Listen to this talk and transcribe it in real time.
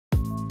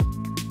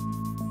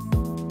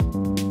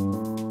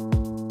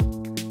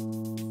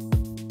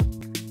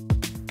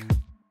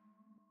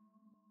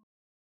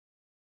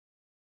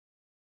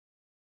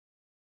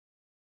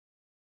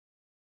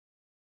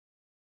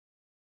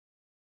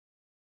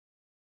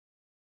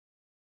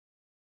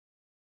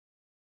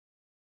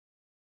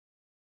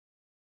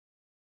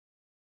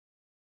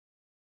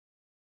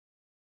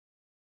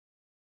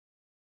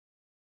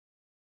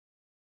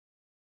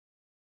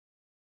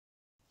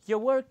Your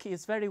work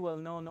is very well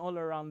known all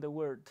around the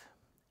world,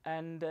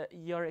 and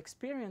your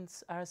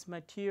experience has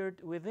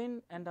matured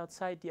within and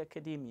outside the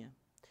academia.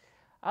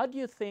 How do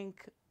you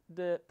think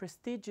the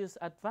prestigious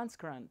advance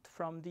grant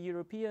from the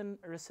European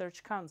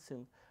Research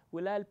Council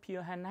will help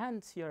you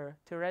enhance your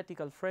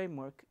theoretical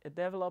framework,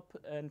 develop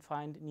and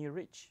find new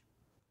reach?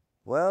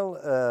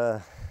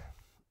 Well,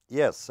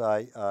 yes,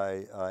 I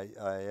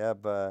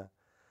have a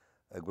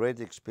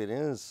great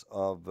experience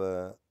of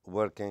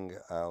working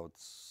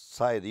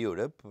outside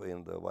Europe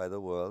in the wider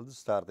world,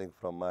 starting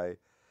from my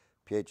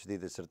PhD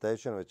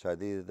dissertation, which I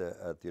did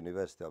at the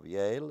University of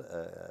Yale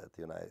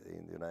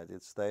in the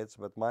United States,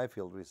 but my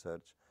field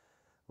research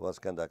was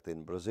conducted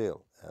in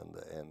Brazil,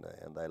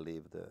 and I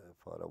lived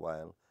for a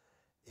while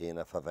in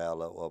a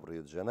favela of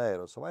Rio de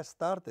Janeiro. So I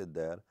started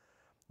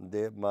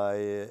there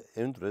my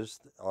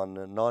interest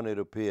on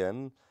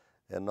non-European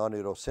and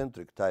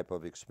non-Eurocentric type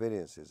of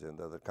experiences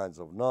and other kinds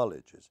of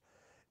knowledges.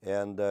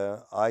 And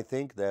I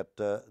think that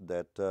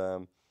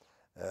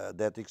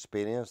that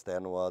experience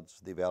then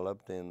was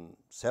developed in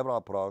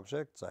several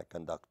projects I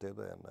conducted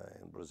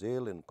in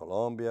Brazil, in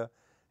Colombia,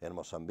 in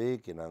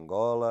Mozambique, in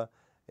Angola,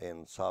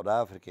 in South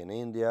Africa, in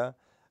India.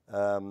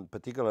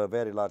 Particularly a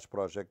very large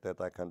project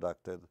that I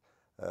conducted,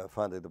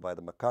 funded by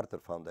the MacArthur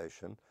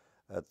Foundation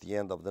at the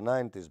end of the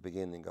 90s,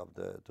 beginning of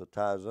the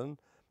 2000.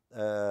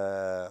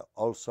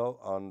 Also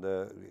on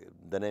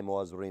the name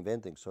was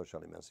Reinventing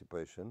Social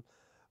Emancipation,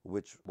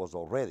 which was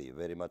already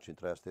very much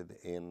interested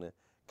in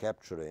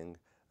capturing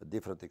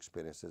different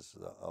experiences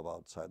of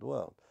outside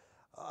world.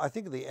 I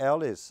think the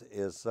L is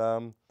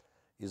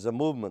a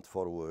movement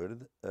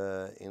forward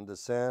in the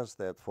sense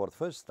that for the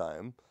first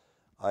time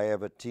I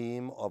have a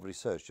team of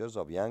researchers,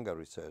 of younger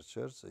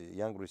researchers,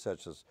 young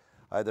researchers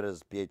either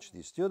as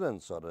PhD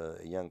students or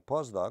young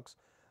postdocs,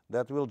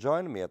 that will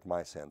join me at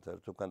my center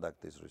to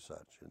conduct this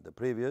research. In the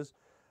previous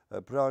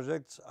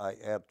projects, I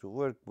had to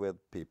work with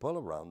people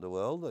around the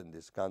world in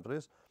these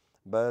countries,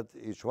 but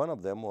each one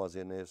of them was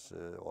in his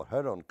or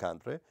her own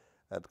country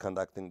at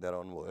conducting their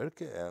own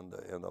work and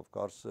of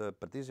course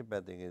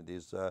participating in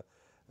this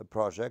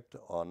project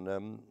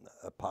on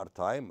a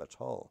part-time at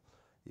all,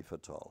 if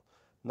at all.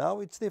 Now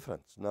it's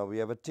different. Now we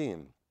have a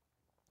team.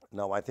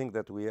 Now I think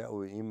that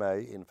we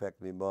may in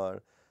fact be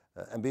more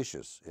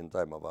ambitious in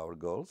terms of our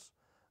goals,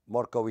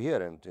 more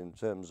coherent in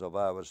terms of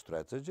our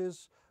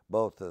strategies,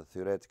 both at the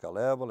theoretical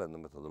level and the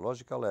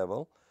methodological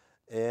level.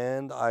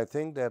 And I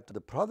think that the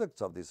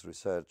products of this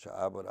research,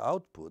 our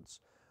outputs,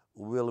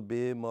 will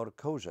be more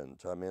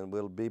cogent. I mean,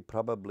 will be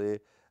probably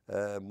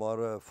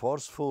more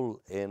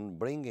forceful in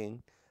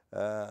bringing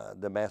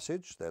the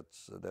message,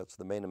 that's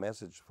the main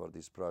message for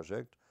this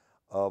project,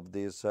 of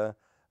these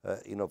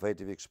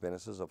innovative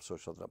experiences of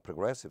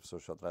progressive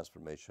social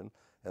transformation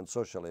and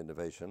social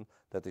innovation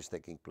that is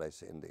taking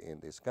place in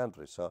this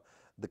country. So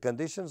the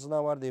conditions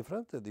now are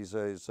different. This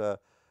is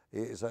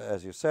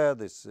as you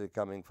said, it's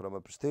coming from a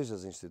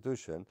prestigious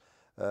institution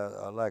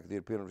like the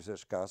European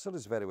Research Council.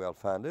 Is very well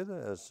funded,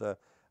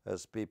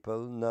 as people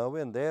know,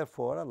 and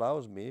therefore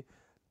allows me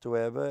to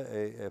have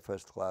a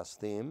first-class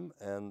team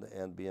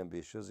and be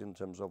ambitious in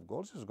terms of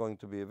goals. It's going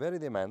to be very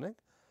demanding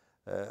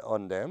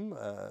on them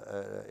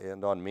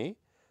and on me,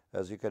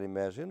 as you can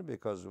imagine,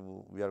 because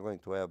we are going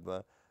to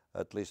have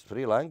at least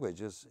 3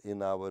 languages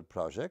in our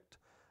project,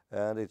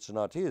 and it's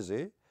not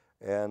easy.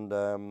 And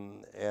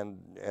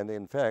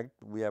in fact,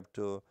 we have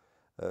to,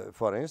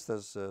 for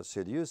instance,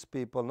 seduce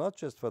people, not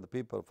just for the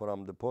people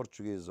from the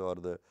Portuguese or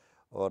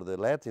the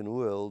Latin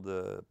world,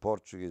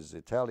 Portuguese,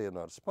 Italian,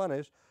 or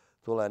Spanish,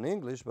 to learn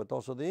English, but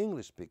also the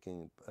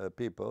English-speaking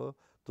people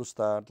to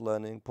start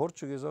learning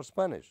Portuguese or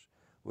Spanish,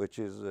 which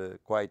is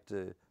quite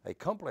a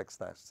complex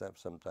task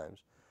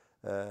sometimes,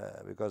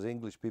 because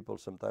English people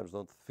sometimes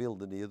don't feel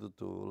the need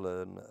to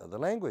learn the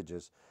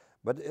languages.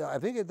 But I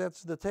think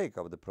that's the take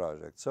of the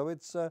project. So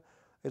it's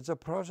a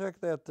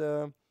project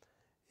that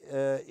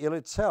in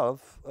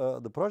itself,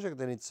 the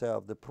project in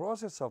itself, the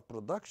process of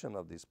production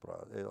of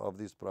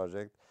this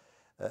project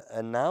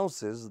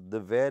announces the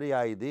very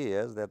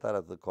ideas that are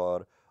at the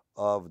core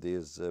of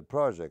this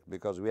project,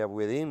 because we have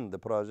within the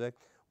project,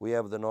 we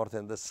have the North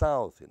and the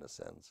South in a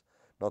sense,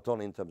 not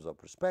only in terms of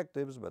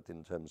perspectives, but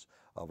in terms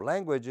of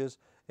languages,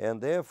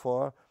 and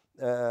therefore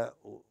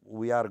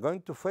we are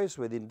going to face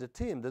within the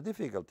team the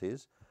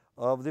difficulties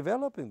of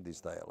developing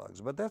these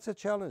dialogues. But that's a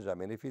challenge. I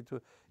mean,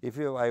 if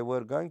I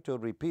were going to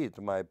repeat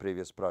my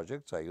previous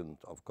projects, I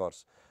wouldn't, of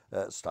course,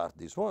 start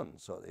this one.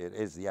 So it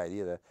is the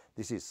idea that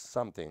this is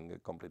something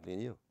completely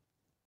new.